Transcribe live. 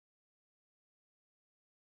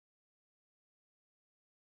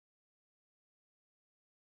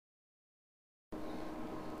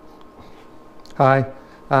Hi,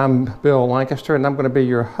 I'm Bill Lancaster, and I'm going to be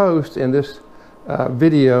your host in this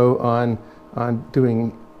video on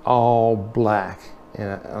doing all black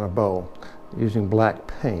on a bowl using black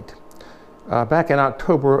paint. Back in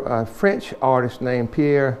October, a French artist named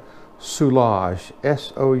Pierre Soulages,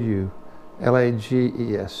 S-O-U-L-A-G-E-S,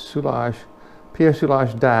 Pierre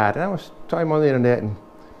Soulages died, and I was talking on the internet, and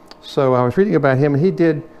so I was reading about him, and he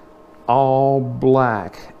did all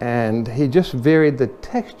black, and he just varied the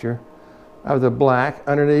texture of the black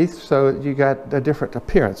underneath so that you got a different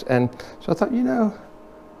appearance. And so I thought, you know, I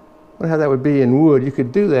wonder how that would be in wood. You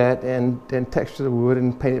could do that and then texture the wood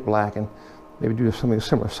and paint it black and maybe do something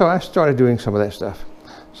similar. So I started doing some of that stuff.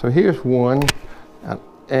 So here's one,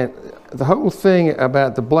 and the whole thing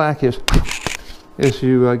about the black is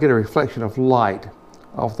you get a reflection of light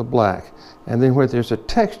off the black, and then where there's a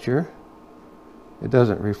texture, it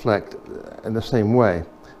doesn't reflect in the same way.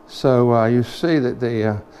 So you see that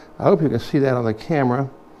I hope you can see that on the camera,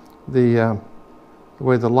 the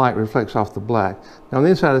way the light reflects off the black. Now on the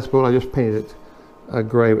inside of this bowl, I just painted it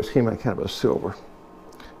gray, which came out kind of a silver.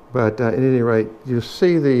 But at any rate, you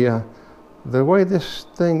see the way this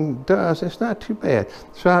thing does, it's not too bad.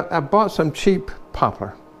 So I bought some cheap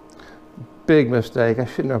poplar. Big mistake, I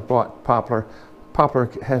shouldn't have bought poplar.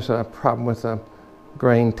 Poplar has a problem with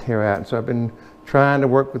grain tear out, so I've been trying to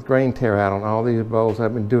work with grain tear out on all these bowls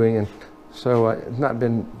I've been doing, and so it's not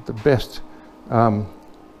been the best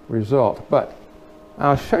result. But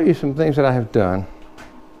I'll show you some things that I have done.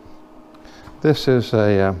 This is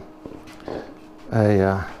a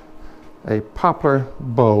poplar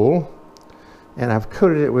bowl, and I've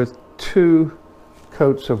coated it with 2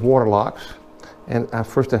 coats of Waterlox. And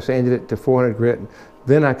first I sanded it to 400 grit,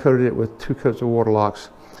 then I coated it with 2 coats of Waterlox,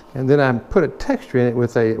 and then I put a texture in it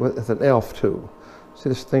with an elf tool. See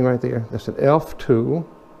this thing right there? That's an elf tool,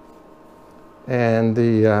 and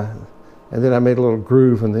then I made a little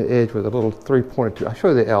groove on the edge with a little 3-pointed tool. I'll show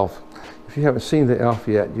you the elf. If you haven't seen the elf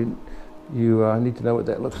yet, you need to know what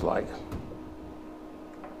that looks like.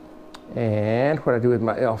 And what I do with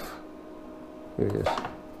my elf, here it is.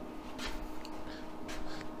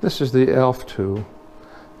 This is the elf tool,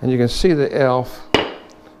 and you can see the elf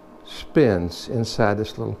spins inside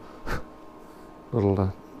this little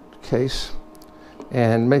case,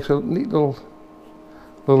 and makes a neat little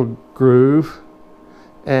groove.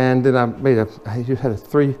 And then I just had a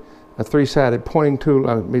three-sided pointing tool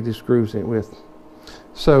I made these grooves in it with.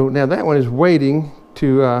 So now that one is waiting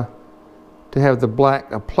to have the black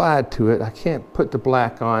applied to it. I can't put the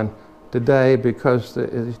black on today because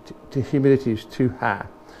the humidity is too high.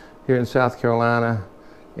 Here in South Carolina,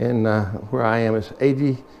 where I am, it's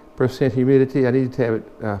 80% humidity. I need to have it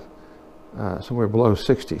somewhere below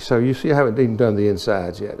 60. So you see I haven't even done the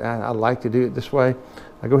insides yet. I like to do it this way.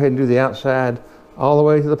 I go ahead and do the outside all the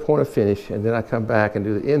way to the point of finish, and then I come back and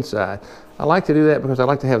do the inside. I like to do that because I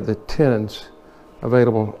like to have the tenons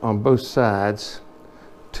available on both sides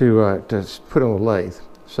to put on the lathe.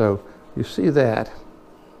 So you see that.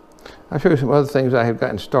 I'll show you some other things I have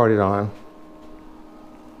gotten started on.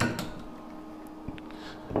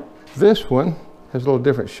 This one has a little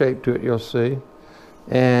different shape to it, you'll see.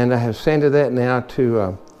 And I have sanded that now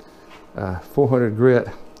to 400 grit.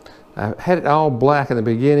 I had it all black in the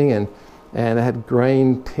beginning, and I had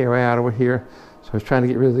grain tear out over here. So I was trying to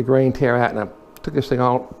get rid of the grain tear out, and I took this thing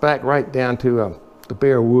all back right down to the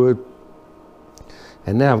bare wood.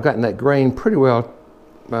 And now I've gotten that grain pretty well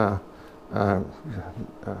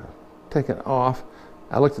taken off.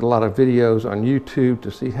 I looked at a lot of videos on YouTube to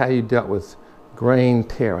see how you dealt with grain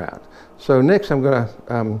tear out. So next I'm going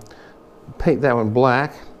to paint that one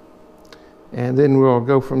black, and then we'll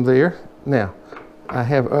go from there. Now I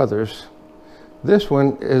have others. This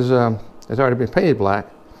one has already been painted black,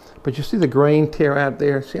 but you see the grain tear out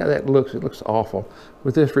there? See how that looks? It looks awful.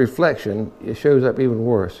 With this reflection, it shows up even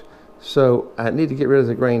worse. So I need to get rid of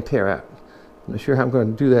the grain tear out. I'm not sure how I'm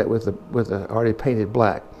going to do that with the already painted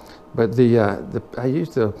black, but I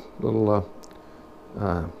used the little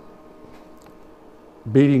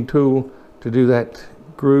beading tool to do that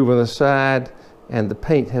groove on the side, and the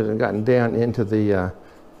paint hasn't gotten down into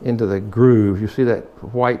the groove. You see that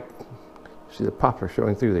white, you see the poplar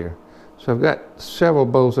showing through there. So I've got several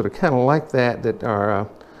bowls that are kind of like that are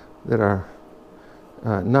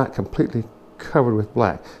not completely covered with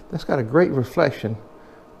black. That's got a great reflection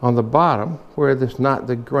on the bottom where there's not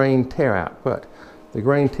the grain tear out, but the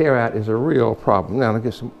grain tear out is a real problem. Now I'll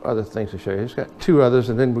get some other things to show you. It's got 2 others,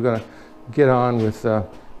 and then we're going to get on with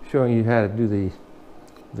showing you how to do the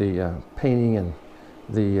painting and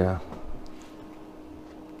the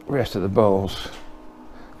rest of the bowls.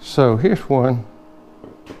 So here's one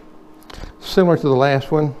similar to the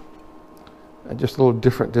last one. just a little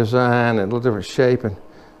different design and a little different shape and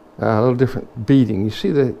a little different beading. You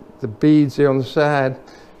see the beads there on the side,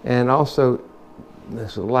 and also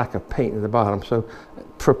there's a lack of paint at the bottom. So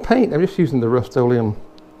for paint, I'm just using the Rust-Oleum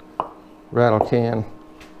rattle can.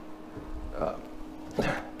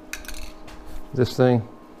 This thing.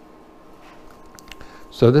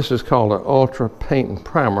 So this is called an Ultra Paint and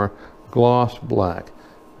Primer Gloss Black.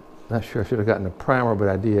 Not sure I should have gotten a primer, but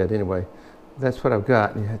I did anyway. That's what I've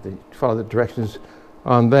got. You have to follow the directions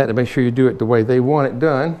on that to make sure you do it the way they want it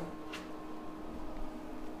done.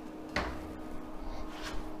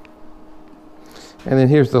 And then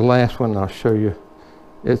here's the last one I'll show you.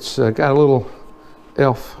 It's got a little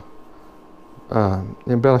elf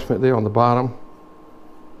embellishment there on the bottom.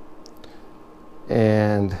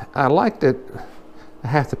 And I like that I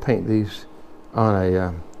have to paint these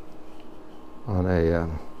on a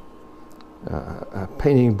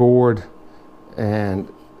painting board,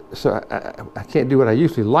 and so I can't do what I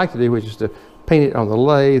usually like to do, which is to paint it on the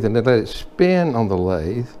lathe and then let it spin on the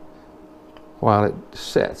lathe while it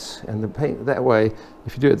sets. And the paint that way,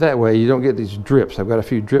 if you do it that way, you don't get these drips. I've got a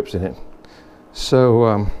few drips in it.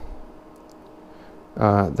 So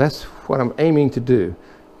that's what I'm aiming to do.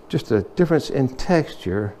 Just a difference in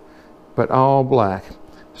texture, but all black.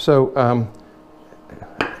 So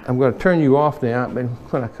I'm going to turn you off now, and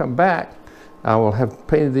when I come back, I will have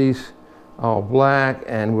painted these all black,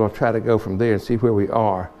 and we'll try to go from there and see where we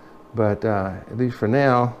are. But at least for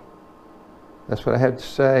now, that's what I have to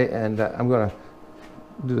say, and I'm going to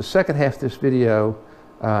do the second half of this video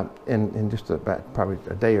in just about probably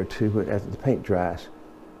a day or two after the paint dries.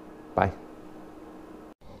 Bye.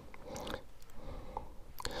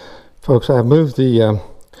 Folks, I've moved the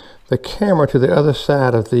camera to the other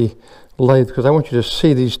side of the lathe because I want you to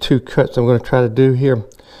see these two cuts I'm going to try to do here.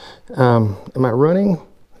 Am I running?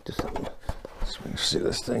 Just so we can see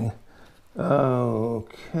this thing.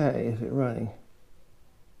 Okay, is it running?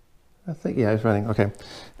 I think, yeah, it's running. Okay.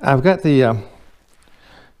 I've got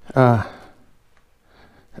I'm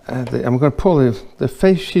going to pull the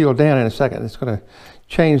face shield down in a second. It's going to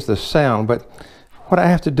change the sound, but what I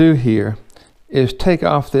have to do here is take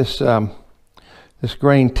off this this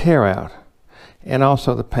grain tear out and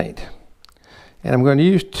also the paint. And I'm going to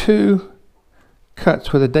use two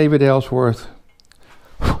cuts with a David Ellsworth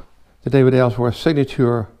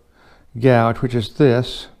signature gouge, which is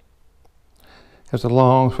this. Has a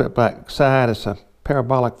long swept back side. It's a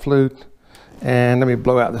parabolic flute. And let me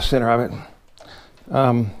blow out the center of it.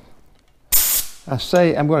 I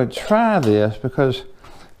say I'm going to try this because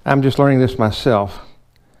I'm just learning this myself,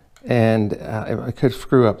 and I could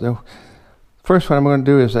screw up. The first one I'm going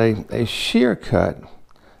to do is a shear cut,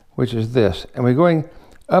 which is this, and we're going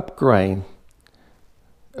up grain,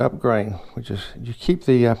 which is you keep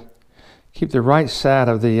the right side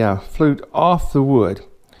of the flute off the wood,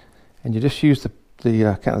 and you just use the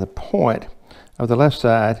kind of the point of the left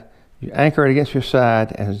side. You anchor it against your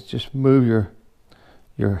side and just move your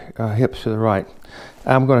hips to the right.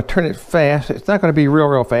 I'm going to turn it fast. It's not going to be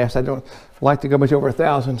real fast. I don't like to go much over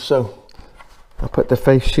 1,000, so I'll put the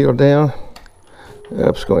face shield down.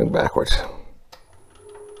 Oops, going backwards.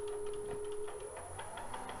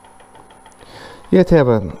 You have to have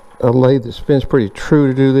a lathe that spins pretty true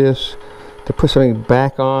to do this, to put something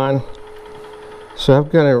back on. So I'm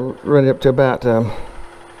going to run it up to about,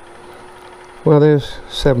 well, there's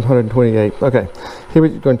 728. Okay, here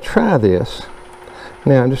we're going to try this.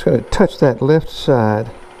 Now I'm just going to touch that left side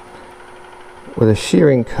with a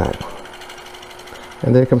shearing cut,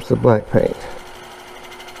 and there comes the black paint.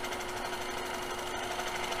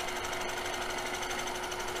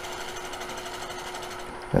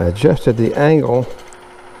 I adjusted the angle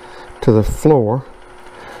to the floor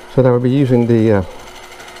so that I would be using the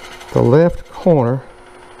left corner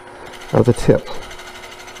of the tip,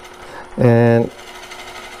 and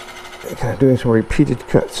kind of doing some repeated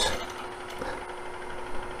cuts.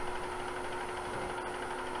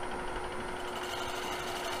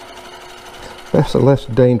 That's the less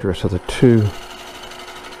dangerous of the two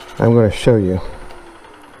I'm going to show you.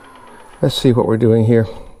 Let's see what we're doing here.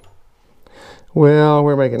 Well,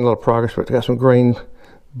 we're making a little progress, but got some grain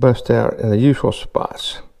bust out in the usual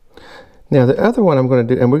spots. Now the other one I'm going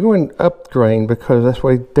to do, and we're going up grain because that's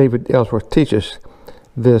why David Ellsworth teaches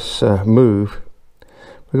this move.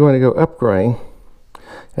 We're going to go up grain,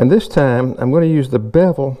 and this time I'm going to use the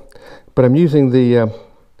bevel, but I'm using the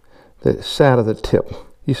side of the tip.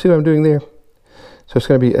 You see what I'm doing there? So it's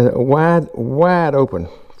going to be a wide open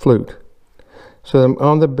flute. So I'm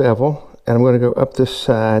on the bevel, and I'm going to go up this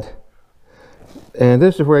side. And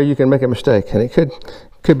this is where you can make a mistake, and it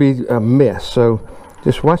could be a mess. So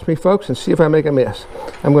just watch me, folks, and see if I make a mess.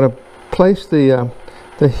 I'm going to place the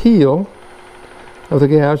heel of the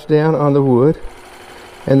gouge down on the wood,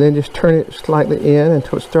 and then just turn it slightly in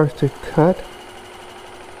until it starts to cut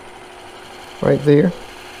right there,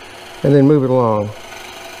 and then move it along.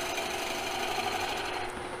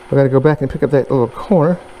 I've got to go back and pick up that little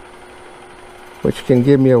corner, which can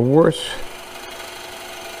give me a worse.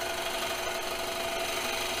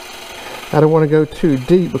 I don't want to go too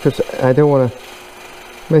deep because I don't want to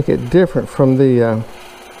make it different from the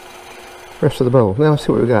rest of the bowl. Now let's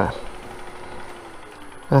see what we got.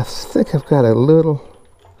 I think I've got a little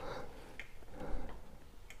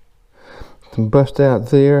bust out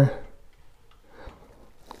there,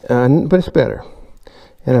 but it's better.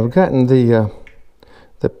 And I've gotten the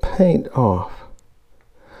paint off,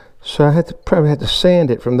 so I probably had to sand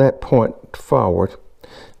it from that point forward.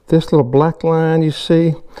 This little black line you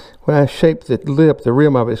see, when I shape the lip, the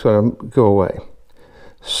rim of it is going to go away.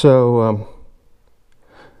 So,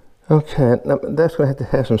 okay, that's going to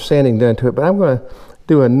have some sanding done to it, but I'm going to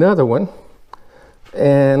do another one,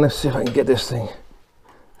 and let's see if I can get this thing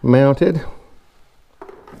mounted.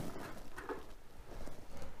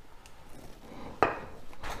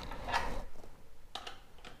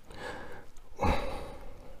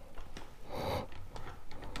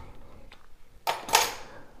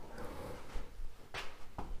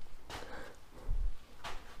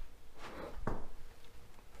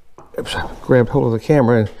 Oops, I grabbed hold of the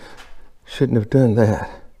camera and shouldn't have done that.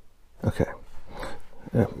 Okay.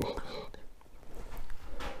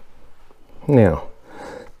 Now,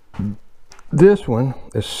 this one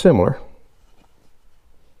is similar.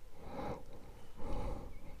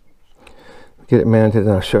 Get it mounted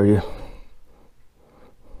and I'll show you.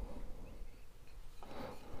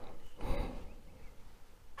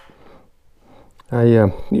 I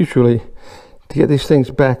usually, to get these things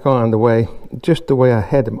back on just the way I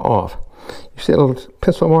had them off. You see that little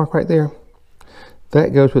pencil mark right there?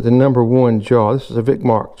 That goes with the number 1 jaw. This is a Vic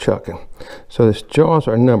Mark chucking. So these jaws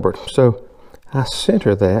are numbered. So I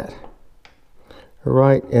center that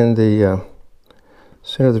right in the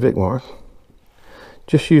center of the Vic Mark.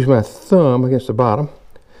 Just use my thumb against the bottom,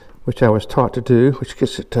 which I was taught to do, which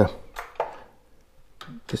gets it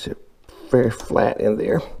very flat in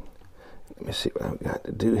there. Let me see what I've got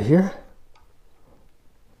to do here.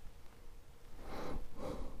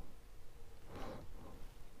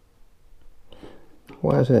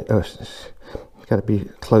 Why isn't it? Oh, it's got to be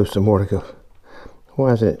close some more to go.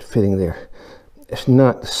 Why isn't it fitting there? It's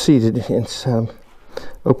not seated inside. I'm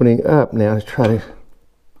opening up now to try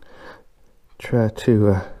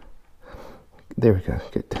to. There we go.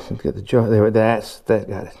 Get the jaw there. That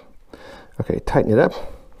got it. Okay, tighten it up.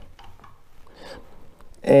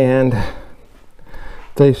 And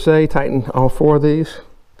they say tighten all 4 of these.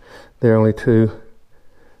 There are only 2,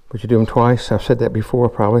 but you do them twice. I've said that before,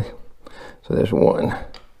 probably. So there's 1,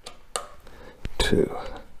 2.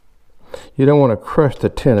 You don't want to crush the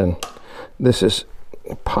tenon. This is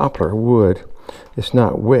poplar wood. It's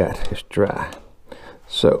not wet, it's dry.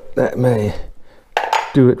 So that may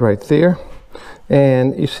do it right there.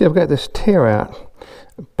 And you see I've got this tear out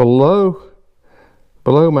below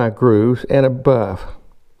my grooves and above.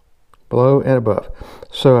 Below and above.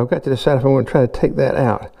 So I've got to decide if I'm going to try to take that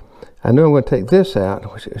out. I know I'm going to take this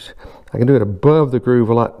out, which is, I can do it above the groove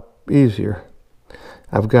a lot easier.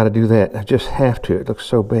 I've got to do that. I just have to. It looks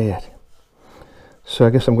so bad. So I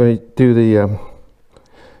guess I'm going to do the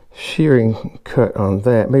shearing cut on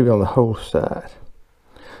that, maybe on the whole side.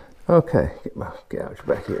 Okay, get my gouge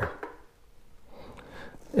back here.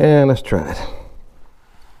 And let's try it.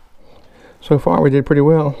 So far we did pretty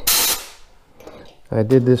well. I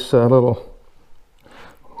did this little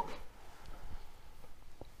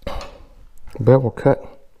bevel cut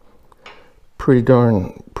pretty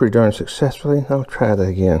darn successfully. I'll try that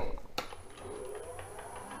again.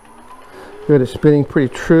 Good, it's spinning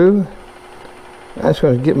pretty true. I'm just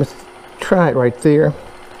going to try it right there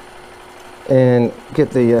and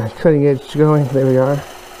get the cutting edge going. There we are.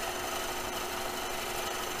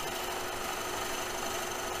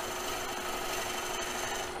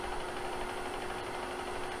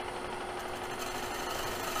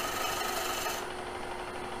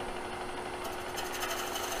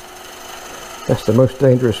 That's the most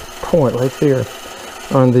dangerous point right there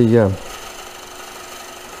on the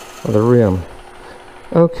rim.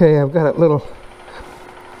 Okay, I've got a little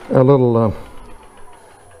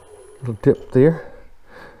dip there.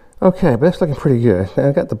 Okay, but that's looking pretty good. Now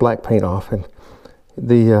I got the black paint off, and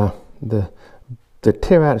the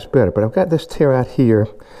tear out is better. But I've got this tear out here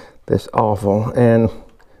that's awful, and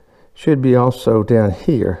should be also down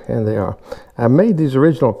here, and they are. I made these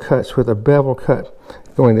original cuts with a bevel cut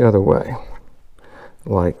going the other way.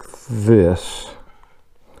 like this.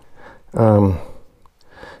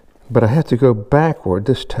 But I have to go backward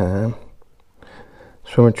this time.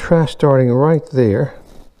 So I'm going to try starting right there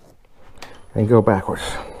and go backwards.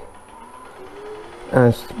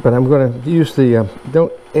 But I'm going to use the,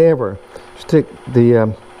 don't ever stick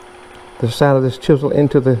the side of this chisel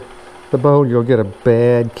into the bowl. You'll get a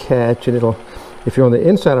bad catch, and it'll, if you're on the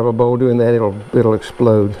inside of a bowl doing that, it'll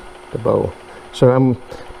explode the bowl. So I'm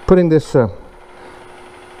putting this, the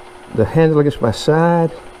handle against my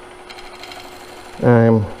side.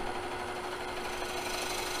 I'm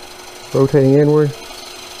rotating inward.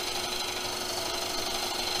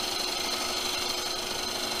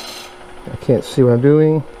 I can't see what I'm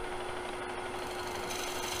doing.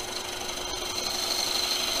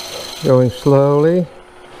 Going slowly.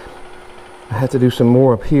 I have to do some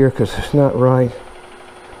more up here because it's not right.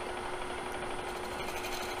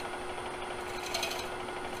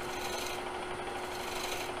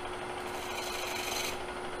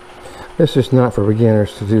 This is not for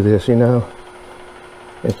beginners to do this, you know.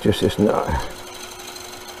 It's not.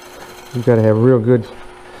 You've got to have real good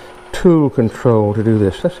tool control to do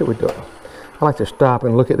this. Let's see what we're doing. I like to stop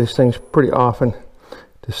and look at these things pretty often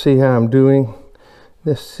to see how I'm doing.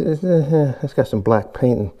 This is, it's got some black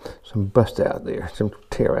paint and some bust out there, some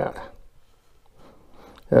tear out.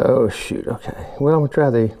 Oh shoot, okay. Well, I'm gonna try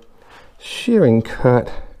the shearing cut.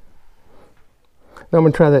 Now I'm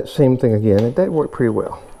gonna try that same thing again. That worked pretty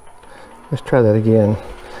well. Let's try that again.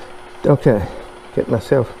 Okay, get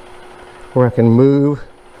myself where I can move.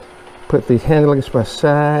 Put the handle against my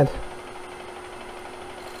side.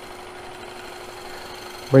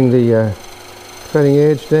 Bring the cutting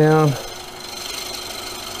edge down.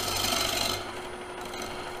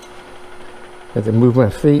 Have to move my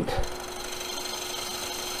feet,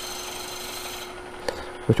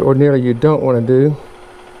 which ordinarily you don't want to do,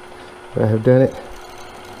 but I have done it.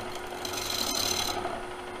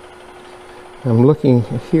 I'm looking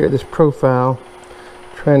here at this profile,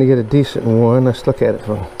 trying to get a decent one. Let's look at it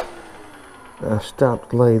from a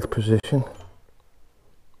stopped lathe position.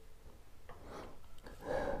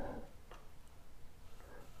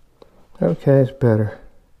 Okay, it's better.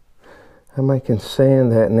 I might can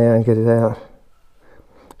sand that now and get it out.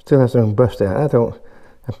 Still has some bust out.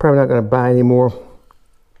 I'm probably not going to buy any more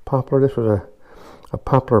poplar. This was a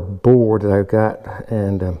poplar board that I got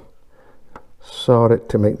and sawed it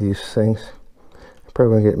to make these things. I'm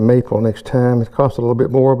probably going to get maple next time. It costs a little bit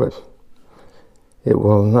more, but it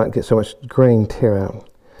will not get so much grain tear out.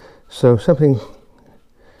 So something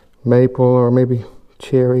maple or maybe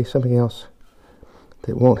cherry, something else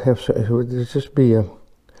that won't have, so it would just be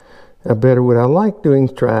a better wood. I like doing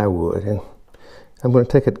dry wood, and I'm going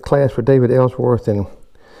to take a class for David Ellsworth in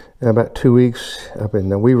about 2 weeks up in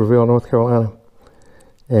Weaverville, North Carolina,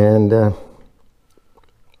 and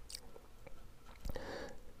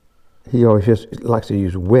he always just likes to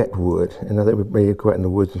use wet wood, and I think we may go out in the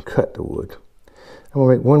woods and cut the wood. I'm going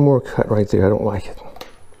to make one more cut right there. I don't like it.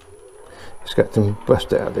 It's got some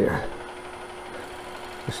bust out there.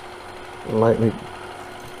 Just lightly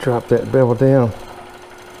drop that bevel down.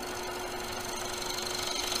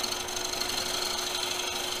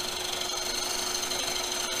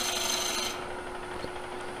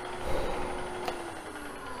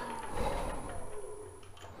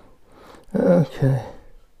 Okay.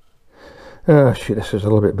 Oh shoot, this is a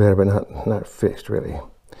little bit better, but not fixed really.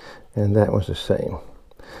 And that was the same.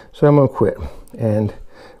 So I'm gonna quit, and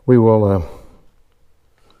we will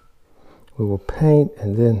paint,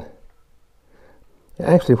 and then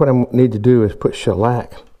actually what I need to do is put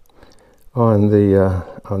shellac on the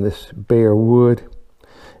on this bare wood,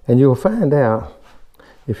 and you'll find out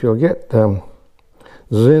if you'll get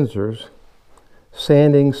Zinsser's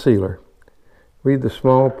sanding sealer. Read the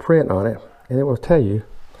small print on it, and it will tell you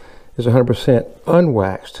it's 100%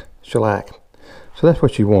 unwaxed shellac. So that's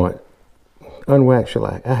what you want, unwaxed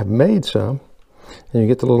shellac. I have made some, and you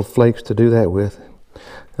get the little flakes to do that with.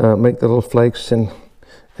 Make the little flakes and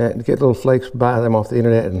get little flakes, buy them off the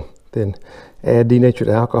internet, and then add denatured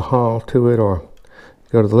alcohol to it, or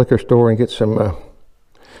go to the liquor store and get some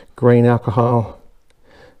grain alcohol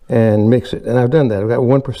and mix it. And I've done that. I've got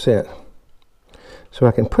 1%. So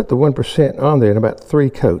I can put the 1% on there in about 3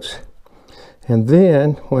 coats. And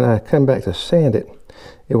then when I come back to sand it,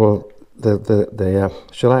 it will, the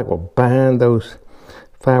shellac will bind those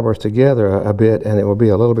fibers together a bit, and it will be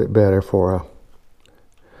a little bit better for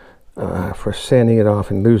sanding it off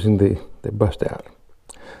and losing the bust out,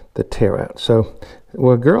 the tear out. So,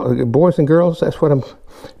 well, boys and girls, that's what I'm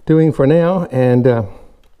doing for now, and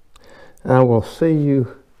I will see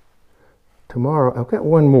you tomorrow. I've got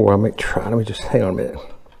one more. Let me just hang on a minute.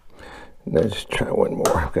 Let's just try one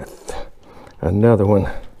more. I've got another one.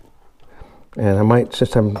 And I might,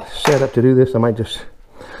 since I'm set up to do this, I might just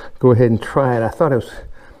go ahead and try it. I thought it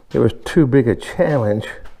was too big a challenge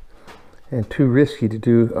and too risky to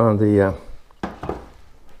do on the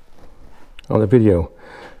video.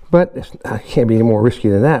 But it can't be any more risky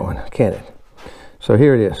than that one, can it? So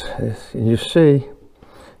here it is. You see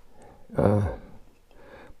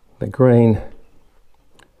the grain.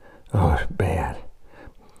 Oh, it's bad.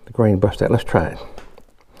 The grain bust out. Let's try it.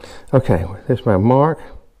 Okay, there's my mark.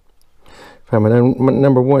 Find my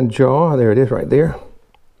number one jaw. There it is right there.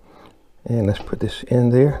 And let's put this in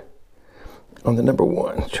there on the number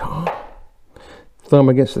one jaw. Thumb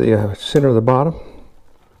against the center of the bottom.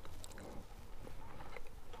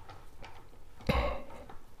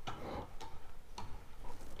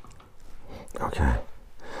 Okay.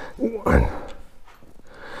 1,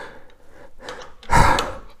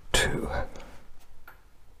 2,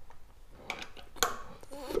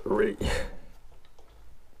 3.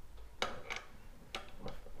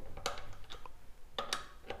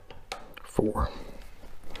 4.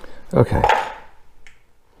 Okay.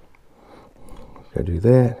 Go do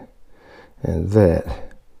that and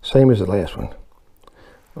that. Same as the last one,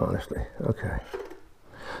 honestly. Okay.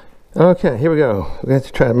 Okay, here we go. We have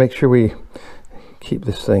to try to make sure we keep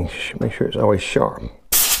this thing, make sure it's always sharp.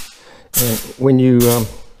 And when you,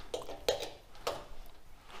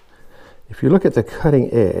 if you look at the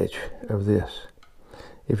cutting edge of this,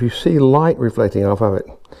 if you see light reflecting off of it,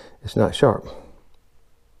 it's not sharp.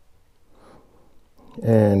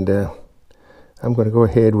 And I'm going to go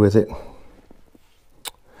ahead with it.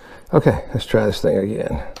 Okay, let's try this thing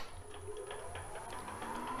again.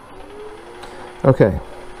 Okay.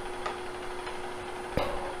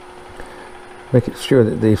 Making sure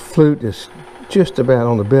that the flute is just about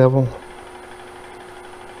on the bevel.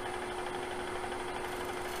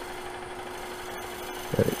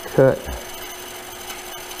 Let it cut.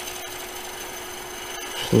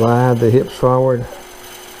 Slide the hips forward.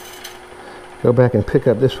 Go back and pick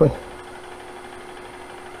up this one.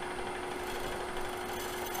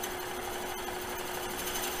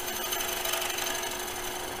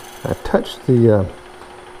 I touched the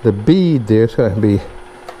bead there. It's going to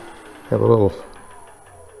have a little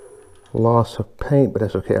loss of paint, but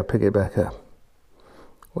that's okay. I'll pick it back up.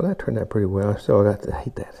 Well, that turned out pretty well. I still got to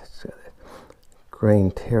hate that. It's got that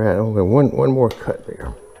grain tear out. I'm going to one more cut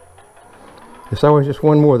there. It's always just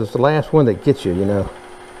one more. That's the last one that gets you, you know.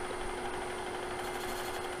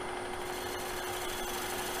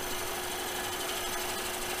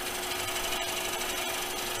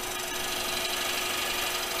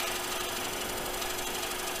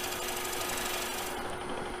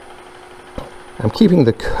 I'm keeping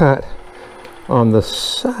the cut on the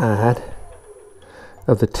side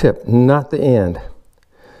of the tip, not the end.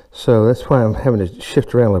 So that's why I'm having to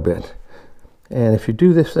shift around a little bit. And if you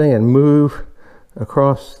do this thing and move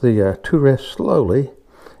across the two rests slowly,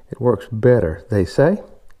 it works better, they say.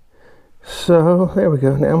 So there we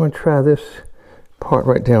go. Now I'm going to try this part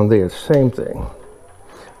right down there. Same thing.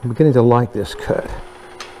 I'm beginning to like this cut.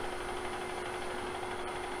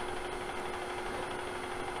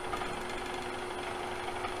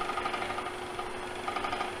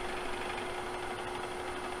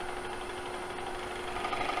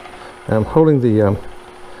 I'm holding the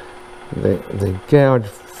gouge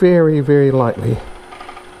very, very lightly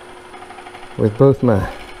with both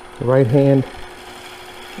my right hand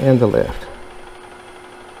and the left.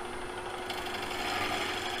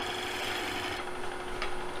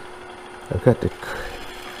 I've got to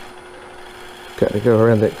go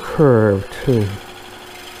around that curve too.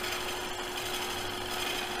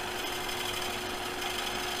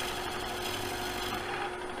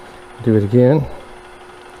 Do it again.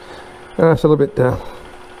 It's a little bit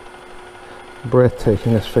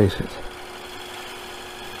breathtaking, let's face it.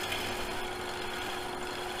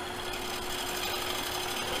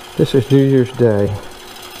 This is New Year's Day.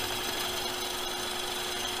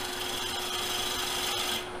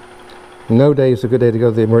 No day is a good day to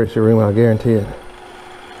go to the emergency room, I'll guarantee it.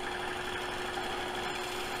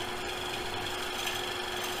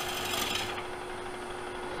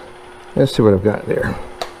 Let's see what I've got there.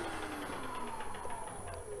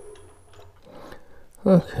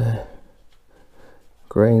 Okay,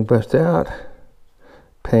 grain bust out,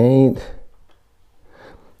 paint,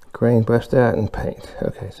 grain bust out and paint.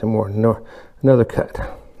 Okay, some more, another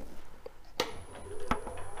cut.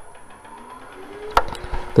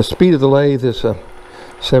 The speed of the lathe is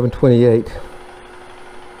 728.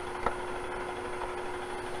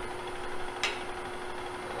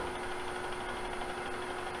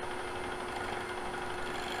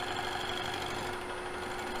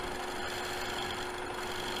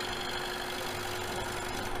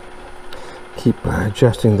 keep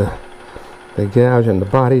adjusting the gouge in the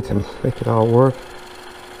body to make it all work.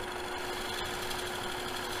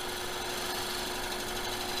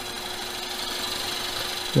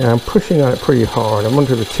 Now I'm pushing on it pretty hard. I'm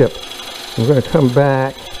under the tip. I'm going to come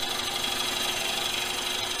back.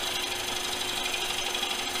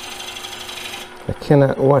 I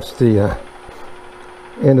cannot watch the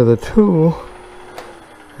end of the tool.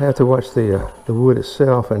 I have to watch the wood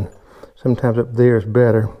itself, and sometimes up there is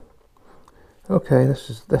better. Okay,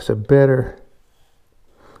 that's a better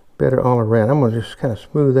all around. I'm going to just kind of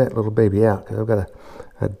smooth that little baby out because I've got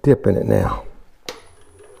a dip in it now.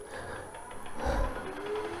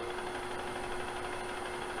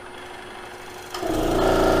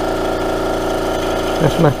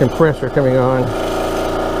 That's my compressor coming on.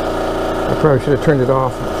 I probably should have turned it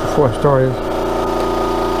off before I started.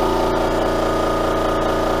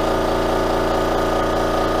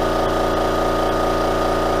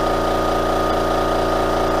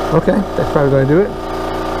 Okay, that's probably going to do it.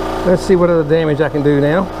 Let's see what other damage I can do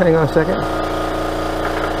now. Hang on a second.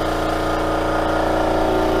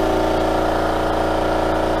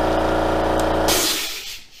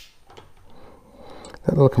 That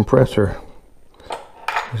little compressor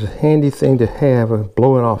is a handy thing to have of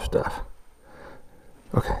blowing off stuff.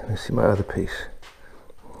 Okay, let's see my other piece.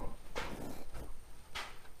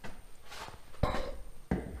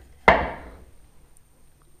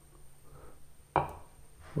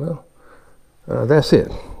 Well, that's it.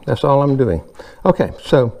 That's all I'm doing. Okay,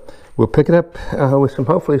 so we'll pick it up with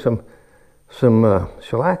hopefully some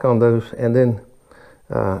shellac on those, and then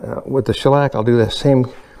with the shellac I'll do that same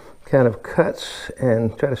kind of cuts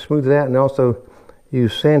and try to smooth it out, and also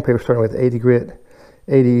use sandpaper starting with 80 grit,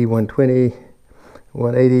 80, 120,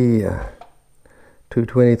 180,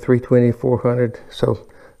 220, 320, 400. So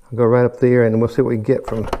I'll go right up there, and we'll see what we get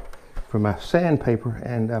from my sandpaper,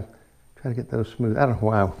 and try to get those smooth. I don't know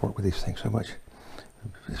why I work with these things so much.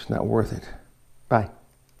 It's not worth it. Bye.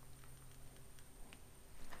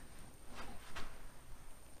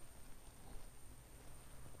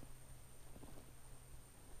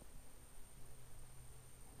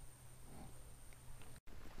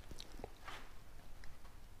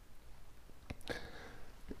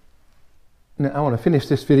 Now I want to finish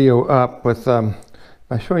this video up with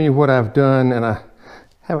by showing you what I've done, and I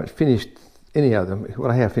haven't finished any of them.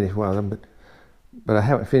 Well, I have finished one of them, but I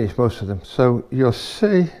haven't finished most of them. So you'll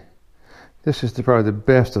see this is probably the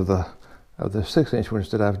best of the 6-inch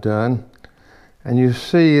ones that I've done, and you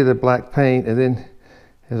see the black paint, and then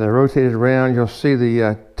as I rotate it around, you'll see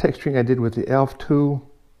the texturing I did with the ELF tool,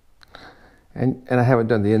 and I haven't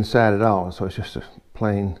done the inside at all, so it's just a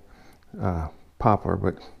plain poplar,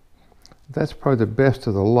 but that's probably the best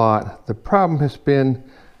of the lot. The problem has been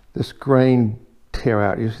this grain tear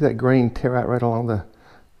out. You see that grain tear out right along the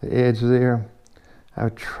edge there?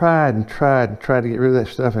 I've tried and tried to get rid of that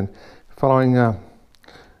stuff, and following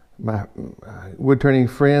my wood turning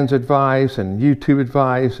friends' advice and YouTube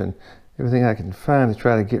advice and everything I can find to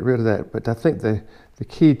try to get rid of that. But I think the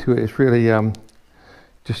key to it is really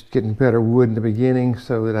just getting better wood in the beginning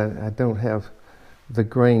so that I don't have the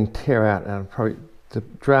grain tear out. And probably the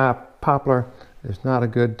dry poplar is not a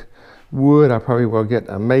good wood. I probably will get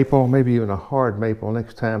a maple, maybe even a hard maple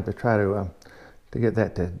next time to try to get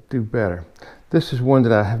that to do better. This is one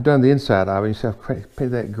that I have done the inside of. You see I've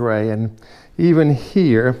painted that gray, and even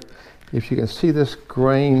here, if you can see this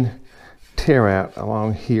grain tear out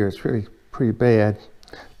along here, it's really pretty bad.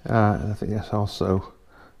 I think that's also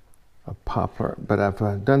a poplar, but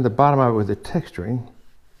I've done the bottom of it with the texturing,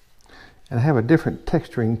 and I have a different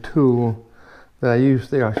texturing tool that I use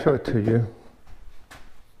there. I'll show it to you.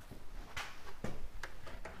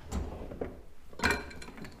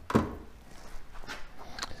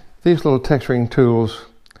 These little texturing tools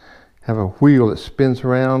have a wheel that spins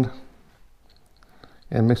around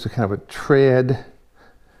and makes a kind of a tread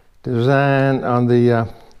design on the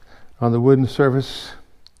wooden surface.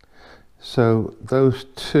 So those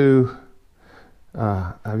two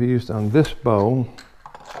I've used on this bowl,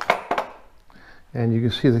 and you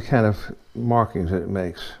can see the kind of markings that it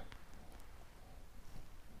makes.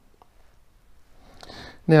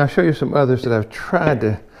 Now I'll show you some others that I've tried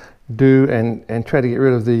to do and try to get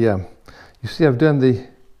rid of the you see I've done the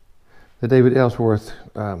David Ellsworth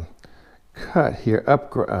cut here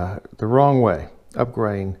the wrong way, up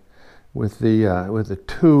grain, with the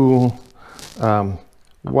tool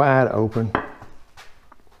wide open,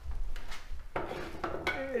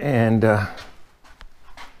 and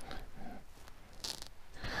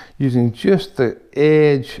using just the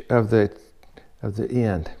edge of the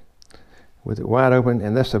end with it wide open,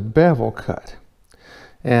 and that's a bevel cut.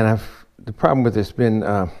 And the problem with it's been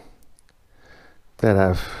that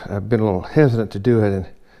I've been a little hesitant to do it, and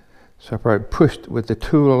so I probably pushed with the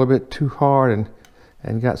tool a little bit too hard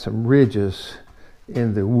and got some ridges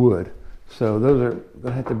in the wood. So those are going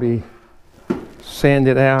to have to be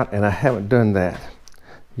sanded out, and I haven't done that.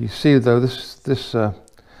 You see though, this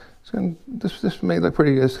may look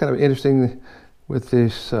pretty good. It's kind of interesting with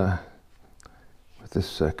this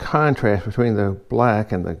contrast between the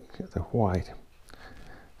black and the white.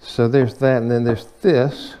 So there's that, and then there's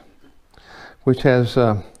this, which has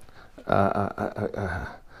an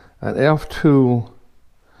elf tool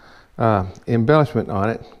embellishment on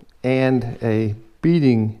it, and a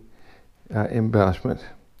beading embellishment,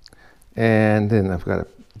 and then I've got to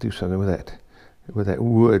do something with that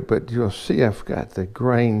wood. But you'll see I've got the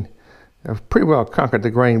grain. I've pretty well conquered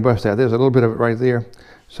the grain bust out. There's a little bit of it right there.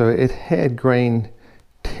 So it had grain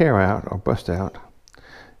tear out or bust out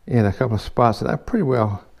in a couple of spots, and I've pretty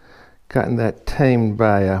well gotten that tamed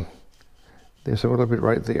by there's a little bit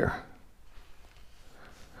right there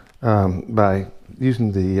by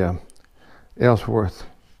using the Ellsworth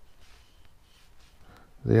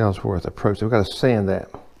approach. I've got to sand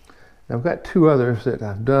that. Now I've got two others that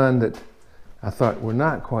I've done that I thought were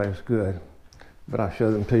not quite as good, but I'll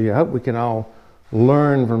show them to you. I hope we can all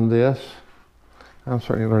learn from this. I'm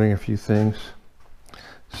certainly learning a few things.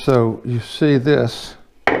 So you see this.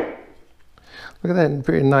 Look at that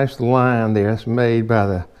very nice line there. It's made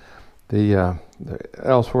by the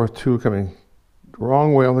Ellsworth tool coming the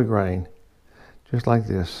wrong way on the grain, just like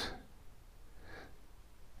this,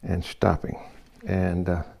 and stopping. And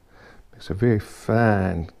it's a very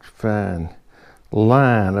fine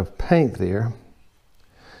line of paint there.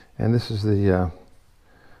 And this is the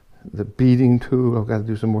beading tool. I've got to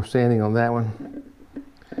do some more sanding on that one.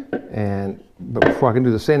 But before I can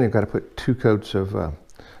do the sanding, I've got to put 2 coats of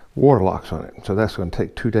waterlocks on it. So that's going to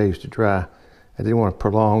take 2 days to dry. I didn't want to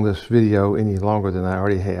prolong this video any longer than I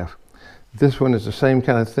already have. This one is the same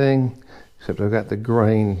kind of thing, except I've got the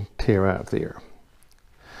grain tear out there.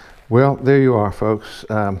 Well, there you are, folks.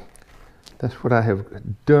 That's what I have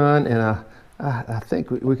done, and I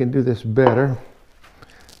think we can do this better.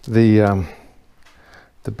 The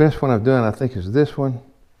best one I've done, I think, is this one.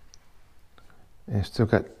 And it's still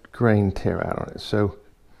got grain tear out on it. So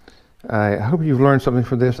I hope you've learned something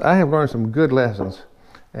from this. I have learned some good lessons,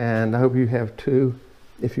 and I hope you have too.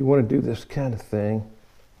 If you want to do this kind of thing,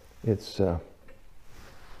 it's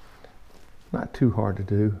not too hard to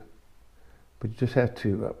do, but you just have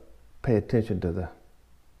to pay attention to the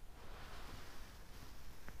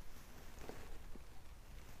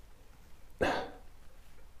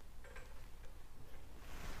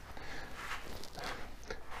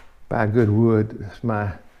buy good wood. That's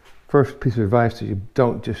my first piece of advice to you.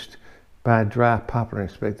 Don't just buy dry poplar and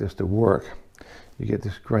expect this to work. You get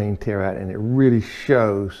this grain tear out, and it really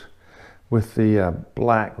shows with the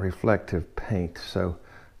black reflective paint. So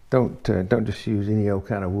don't just use any old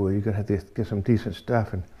kind of wood. You're gonna have to get some decent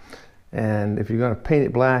stuff, and if you're gonna paint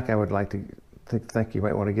it black, I would like to think you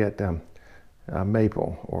might want to get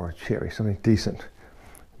maple or cherry, something decent.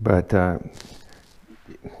 But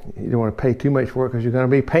you don't want to pay too much for it because you're going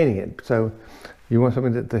to be painting it. So you want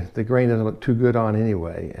something that the grain doesn't look too good on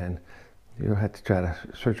anyway, and you don't have to try to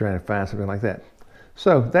search around and find something like that.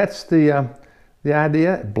 So that's the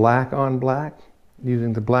idea, black on black,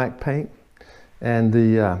 using the black paint. And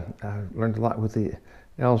I learned a lot with the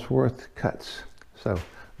Ellsworth cuts. So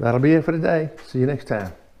that'll be it for today. See you next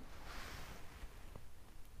time.